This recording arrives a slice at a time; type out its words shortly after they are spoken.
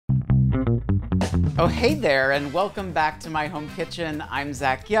Oh, hey there, and welcome back to my home kitchen. I'm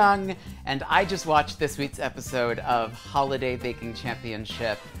Zach Young, and I just watched this week's episode of Holiday Baking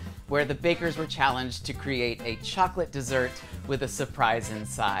Championship, where the bakers were challenged to create a chocolate dessert with a surprise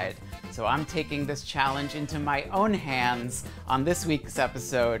inside. So I'm taking this challenge into my own hands on this week's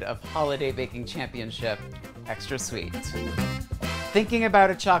episode of Holiday Baking Championship Extra Sweet. Thinking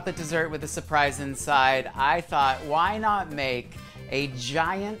about a chocolate dessert with a surprise inside, I thought, why not make a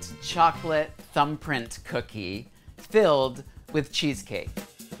giant chocolate thumbprint cookie filled with cheesecake.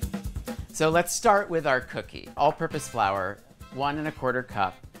 So let's start with our cookie. All-purpose flour, 1 1/4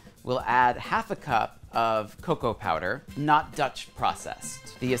 cup. We'll add 1/2 cup of cocoa powder, not Dutch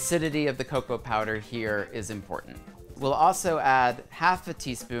processed. The acidity of the cocoa powder here is important. We'll also add 1/2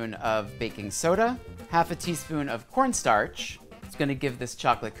 teaspoon of baking soda, 1/2 teaspoon of cornstarch. It's going to give this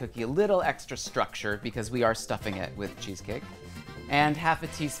chocolate cookie a little extra structure because we are stuffing it with cheesecake. And 1/2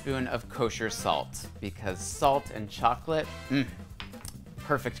 teaspoon of kosher salt, because salt and chocolate,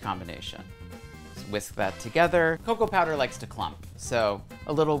 perfect combination. Just whisk that together. Cocoa powder likes to clump, so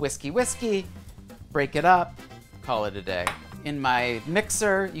a little whiskey, break it up, call it a day. In my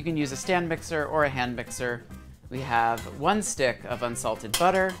mixer, you can use a stand mixer or a hand mixer. We have 1 stick of unsalted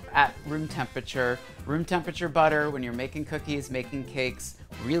butter at room temperature. Room temperature butter when you're making cookies, making cakes,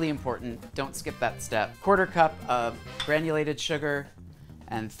 really important. Don't skip that step. 1/4 cup of granulated sugar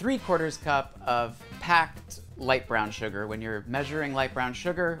and 3/4 cup of packed light brown sugar. When you're measuring light brown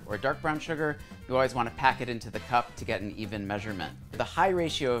sugar or dark brown sugar, you always want to pack it into the cup to get an even measurement. The high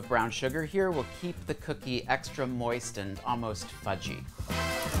ratio of brown sugar here will keep the cookie extra moist and almost fudgy.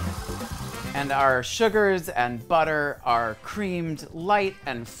 And our sugars and butter are creamed, light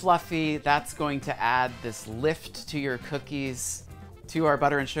and fluffy. That's going to add this lift to your cookies. To our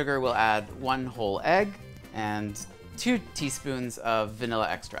butter and sugar, we'll add 1 whole egg and 2 teaspoons of vanilla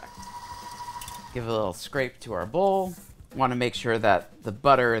extract. Give a little scrape to our bowl. Want to make sure that the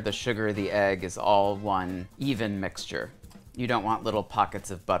butter, the sugar, the egg is all one even mixture. You don't want little pockets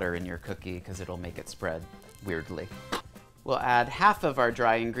of butter in your cookie because it'll make it spread weirdly. We'll add 1/2 of our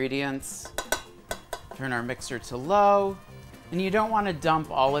dry ingredients. Turn our mixer to low. And you don't want to dump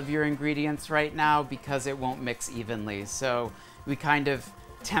all of your ingredients right now because it won't mix evenly. So we kind of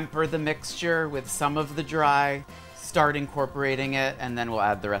temper the mixture with some of the dry, start incorporating it, and then we'll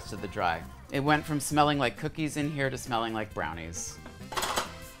add the rest of the dry. It went from smelling like cookies in here to smelling like brownies.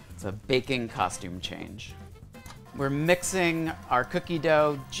 It's a baking costume change. We're mixing our cookie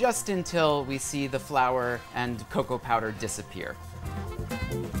dough just until we see the flour and cocoa powder disappear.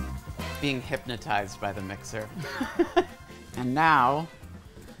 Being hypnotized by the mixer. And now,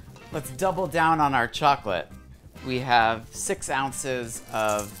 let's double down on our chocolate. We have 6 ounces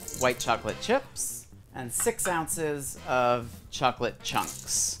of white chocolate chips and 6 ounces of chocolate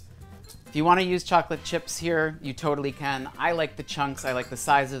chunks. If you want to use chocolate chips here, you totally can. I like the chunks, I like the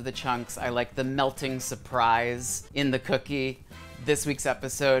size of the chunks, I like the melting surprise in the cookie. This week's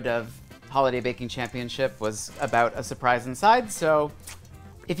episode of Holiday Baking Championship was about a surprise inside, so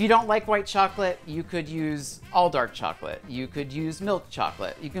if you don't like white chocolate, you could use all dark chocolate. You could use milk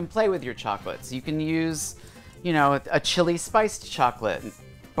chocolate. You can play with your chocolates. You can use, you know, a chili spiced chocolate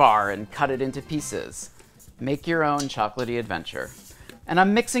bar and cut it into pieces. Make your own chocolatey adventure. And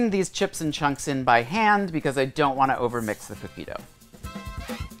I'm mixing these chips and chunks in by hand because I don't want to overmix the cookie dough.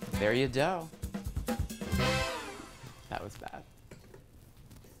 There you go. That was bad.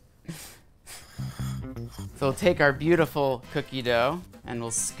 So we'll take our beautiful cookie dough and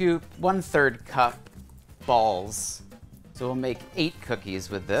we'll scoop 1/3 cup balls. So we'll make 8 cookies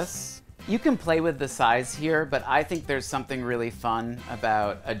with this. You can play with the size here, but I think there's something really fun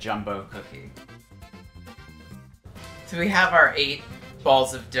about a jumbo cookie. So we have our 8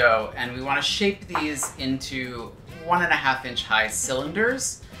 balls of dough, and we want to shape these into 1.5 inch high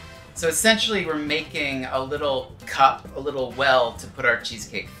cylinders. So essentially we're making a little cup, a little well to put our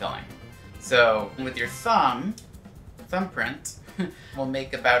cheesecake filling. So with your thumbprint, we'll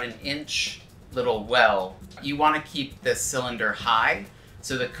make about 1 inch little well. You want to keep this cylinder high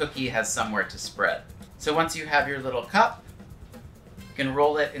so the cookie has somewhere to spread. So once you have your little cup, you can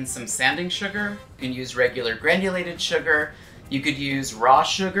roll it in some sanding sugar. You can use regular granulated sugar. You could use raw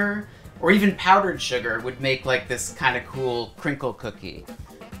sugar, or even powdered sugar would make like this kind of cool crinkle cookie.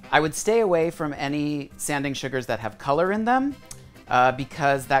 I would stay away from any sanding sugars that have color in them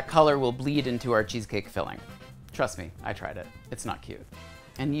because that color will bleed into our cheesecake filling. Trust me, I tried it. It's not cute.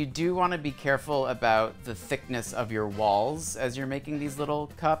 And you do want to be careful about the thickness of your walls as you're making these little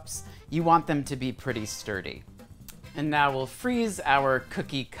cups. You want them to be pretty sturdy. And now we'll freeze our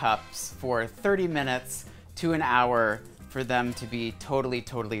cookie cups for 30 minutes to an hour for them to be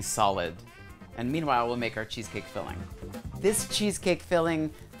totally solid And meanwhile, we'll make our cheesecake filling. This cheesecake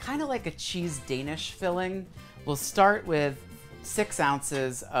filling, kind of like a cheese Danish filling, we'll start with 6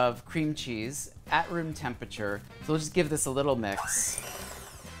 ounces of cream cheese at room temperature. So we'll just give this a little mix.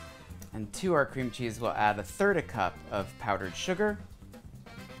 And to our cream cheese, we'll add 1/3 cup of powdered sugar.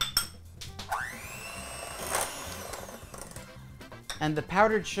 And the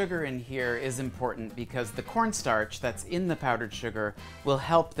powdered sugar in here is important because the cornstarch that's in the powdered sugar will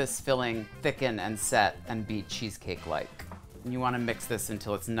help this filling thicken and set and be cheesecake-like. And you want to mix this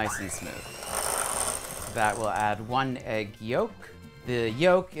until it's nice and smooth. To that we'll add 1 egg yolk. The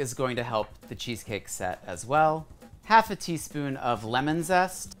yolk is going to help the cheesecake set as well. 1/2 teaspoon of lemon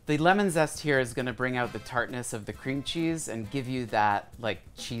zest. The lemon zest here is going to bring out the tartness of the cream cheese and give you that like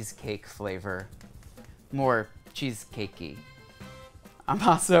cheesecake flavor. More cheesecakey. I'm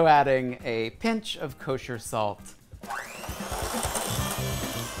also adding a pinch of kosher salt.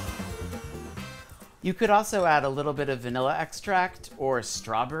 You could also add a little bit of vanilla extract or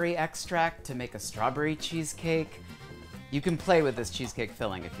strawberry extract to make a strawberry cheesecake. You can play with this cheesecake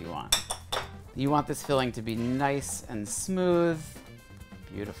filling if you want. You want this filling to be nice and smooth.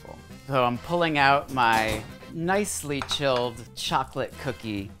 Beautiful. So I'm pulling out my nicely chilled chocolate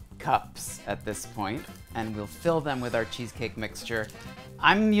cookie cups at this point, and we'll fill them with our cheesecake mixture.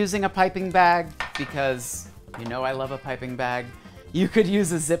 I'm using a piping bag because you know I love a piping bag. You could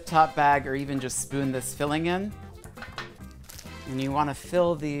use a zip top bag or even just spoon this filling in. And you want to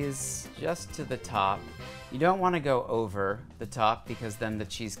fill these just to the top. You don't want to go over the top because then the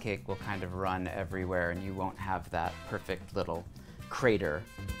cheesecake will kind of run everywhere and you won't have that perfect little crater.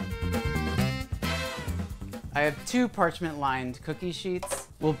 I have 2 parchment-lined cookie sheets.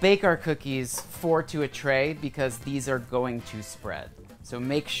 We'll bake our cookies 4 to a tray because these are going to spread. So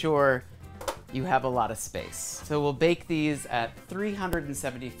make sure you have a lot of space. So we'll bake these at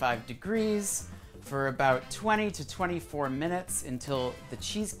 375 degrees for about 20 to 24 minutes until the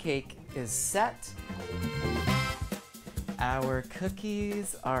cheesecake is set. Our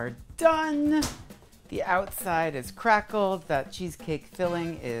cookies are done. The outside is crackled. That cheesecake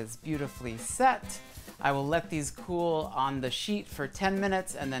filling is beautifully set. I will let these cool on the sheet for 10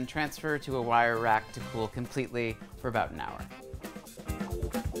 minutes and then transfer to a wire rack to cool completely for about an hour.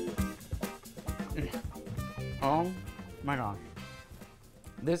 Oh my gosh.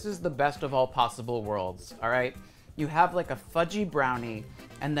 This is the best of all possible worlds, all right? You have like a fudgy brownie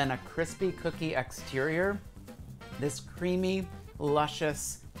and then a crispy cookie exterior. This creamy,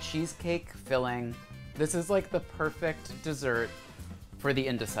 luscious cheesecake filling. This is like the perfect dessert for the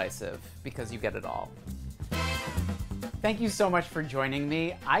indecisive because you get it all. Thank you so much for joining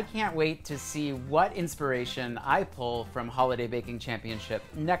me. I can't wait to see what inspiration I pull from Holiday Baking Championship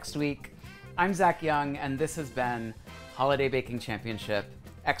next week. I'm Zach Young, and this has been Holiday Baking Championship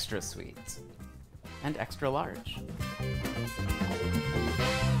Extra Sweet and Extra Large.